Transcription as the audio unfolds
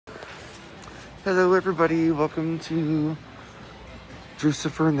Hello everybody, welcome to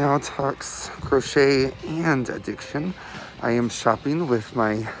Drucifer Now Talks Crochet and Addiction. I am shopping with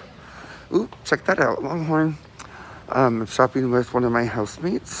my, check that out, Longhorn. I'm shopping with one of my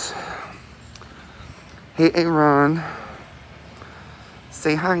housemates. Hey Aaron,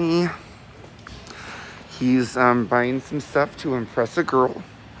 say hi. He's buying some stuff to impress a girl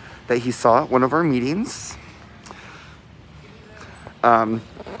that he saw at one of our meetings.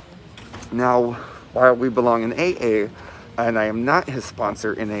 Now, while we belong in AA, and I am not his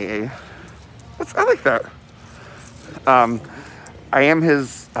sponsor in AA, I like that. I am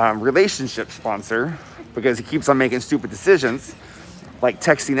his relationship sponsor because he keeps on making stupid decisions, like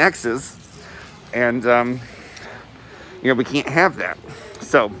texting exes, and we can't have that.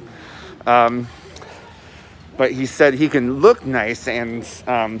 So, but he said he can look nice and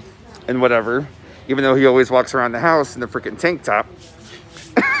whatever, even though he always walks around the house in a freaking tank top.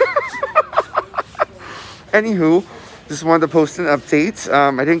 Anywho, just wanted to post an update.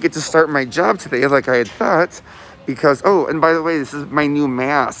 I didn't get to start my job today like I had thought because, and by the way, this is my new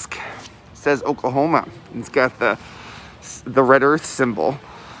mask. It says Oklahoma. It's got the red earth symbol.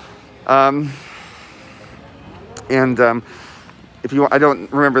 If you want, I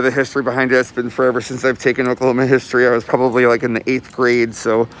don't remember the history behind it. It's been forever since I've taken Oklahoma history. I was probably like in the 8th grade,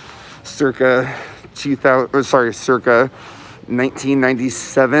 so circa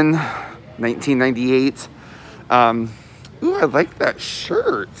 1997, 1998. I like that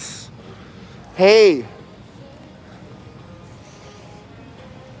shirt. Hey.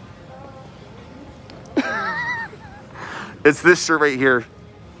 It's this shirt right here.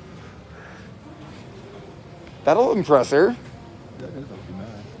 That'll impress her.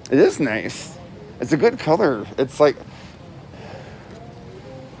 It is nice. It's a good color. It's like...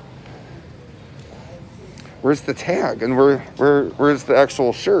 Where's the tag? And where's the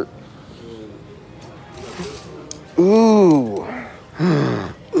actual shirt? Ooh.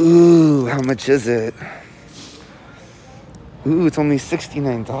 Ooh, how much is it? Ooh, it's only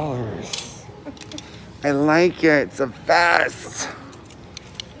 $69. I like it. It's a vest.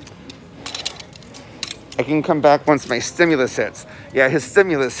 I can come back once my stimulus hits. Yeah, his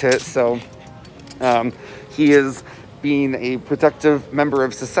stimulus hit, so he is being a productive member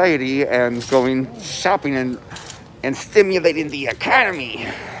of society and going shopping and stimulating the economy.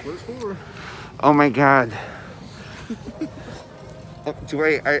 What's for? Oh my God. I'm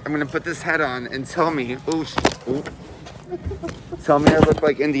gonna put this hat on and tell me, tell me I look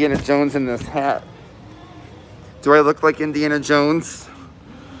like Indiana Jones in this hat. Do I look like Indiana Jones?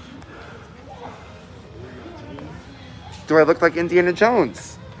 Do I look like Indiana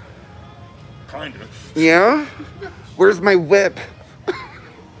Jones? Kinda. Yeah? Where's my whip?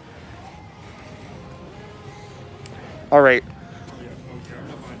 All right.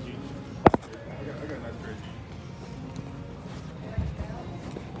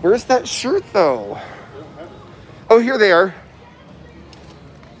 Where's that shirt though? Oh, here they are.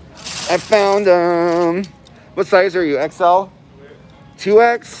 I found what size are you? XL?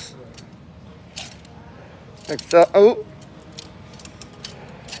 2X? XL. Oh.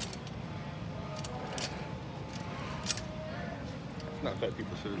 Not fat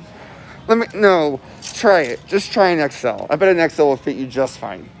people shirts. No, try it. Just try an XL. I bet an XL will fit you just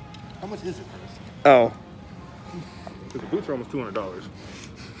fine. How much is it, Chris? Oh. The boots are almost $200.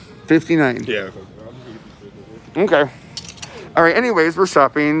 $59. Yeah. Okay. All right. Anyways, we're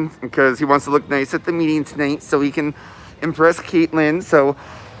shopping because he wants to look nice at the meeting tonight, so he can impress Caitlin. So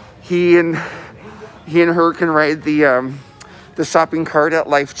he and her can ride the shopping cart at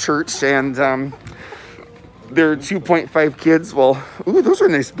Life Church, and their 2.5 kids. Well, ooh, those are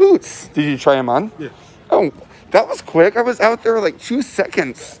nice boots. Did you try them on? Yeah. Oh, that was quick. I was out there like 2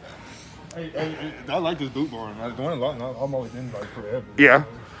 seconds. I like this boot barn. I'm always in like forever. Yeah.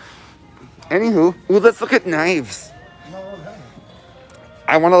 Anywho, ooh, let's look at knives.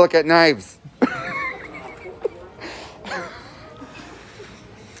 I want to look at knives.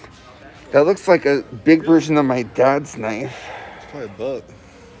 That looks like a big version of my dad's knife. It's probably a buck.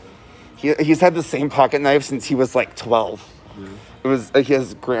 He's had the same pocket knife since he was like 12. Yeah. It was like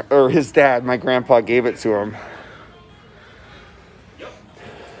his dad, my grandpa, gave it to him.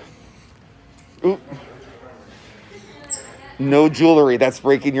 Ooh. No jewelry. That's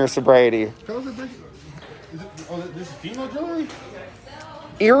breaking your sobriety. How is it big? This is female jewelry?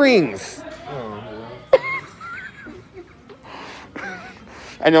 Earrings. Oh, yeah.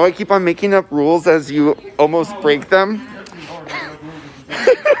 I know I keep on making up rules as you almost break them.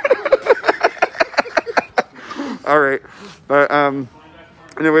 All right. But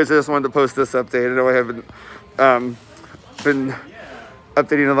anyways, I just wanted to post this update. I know I haven't been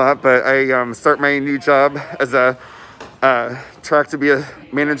updating a lot, but I start my new job as a track to be a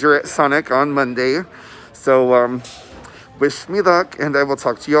manager at Sonic on Monday. So wish me luck, and I will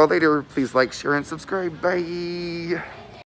talk to you all later. Please like, share, and subscribe. Bye.